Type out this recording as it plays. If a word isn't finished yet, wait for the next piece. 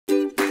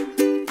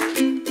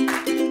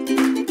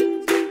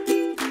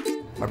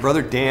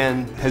brother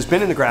Dan has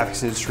been in the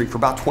graphics industry for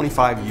about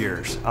 25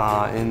 years.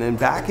 And then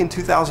back in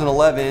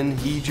 2011,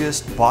 he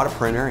just bought a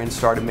printer and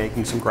started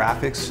making some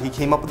graphics. He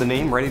came up with the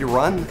name Ready to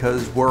Run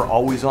because we're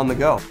always on the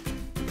go.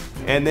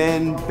 And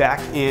then back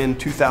in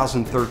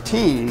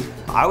 2013,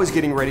 I was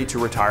getting ready to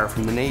retire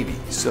from the Navy.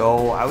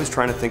 So I was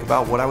trying to think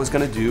about what I was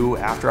going to do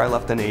after I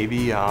left the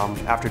Navy.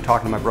 After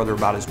talking to my brother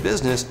about his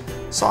business,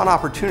 saw an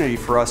opportunity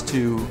for us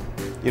to,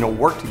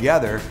 work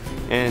together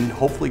and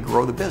hopefully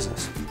grow the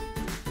business.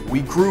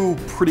 We grew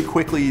pretty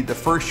quickly the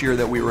first year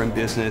that we were in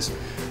business,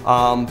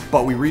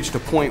 but we reached a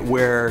point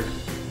where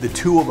the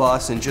two of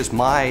us and just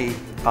my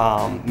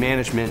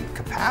management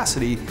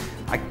capacity,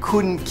 I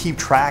couldn't keep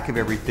track of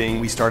everything.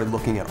 We started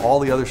looking at all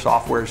the other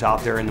softwares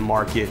out there in the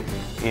market,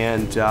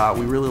 and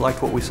we really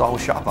liked what we saw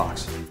with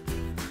ShopVOX.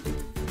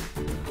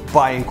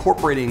 By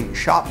incorporating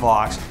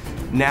ShopVOX,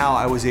 now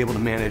I was able to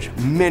manage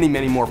many,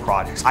 many more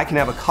projects. I can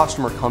have a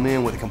customer come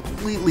in with a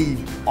completely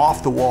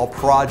off-the-wall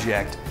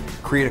project,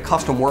 create a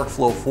custom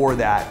workflow for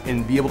that,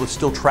 and be able to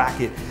still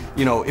track it.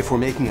 If we're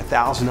making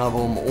 1,000 of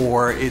them,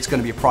 or it's going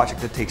to be a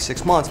project that takes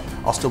 6 months,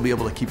 I'll still be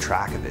able to keep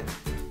track of it.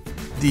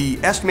 The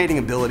estimating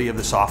ability of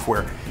the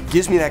software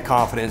gives me that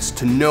confidence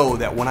to know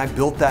that when I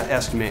built that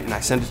estimate and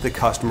I send it to the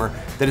customer,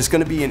 that it's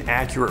going to be an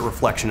accurate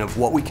reflection of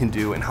what we can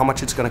do and how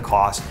much it's going to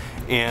cost,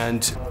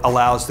 and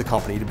allows the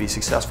company to be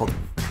successful.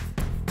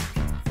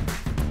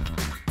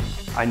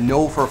 I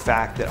know for a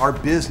fact that our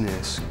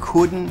business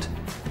couldn't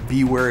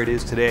be where it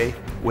is today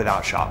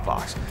without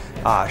ShopVOX.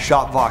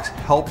 ShopVOX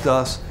helped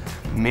us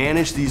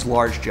manage these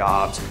large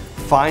jobs,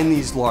 find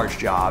these large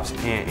jobs,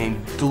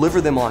 and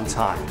deliver them on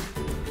time.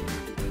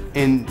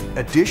 In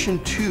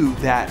addition to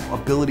that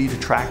ability to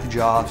track the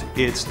jobs,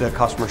 it's the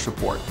customer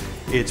support.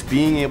 It's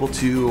being able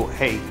to,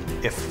 hey,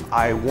 if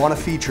I want a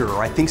feature,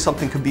 or I think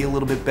something could be a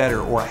little bit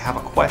better, or I have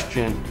a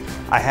question,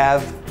 I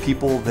have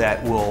people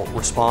that will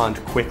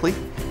respond quickly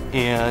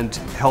and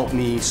help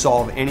me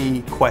solve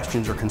any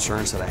questions or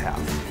concerns that I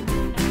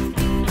have.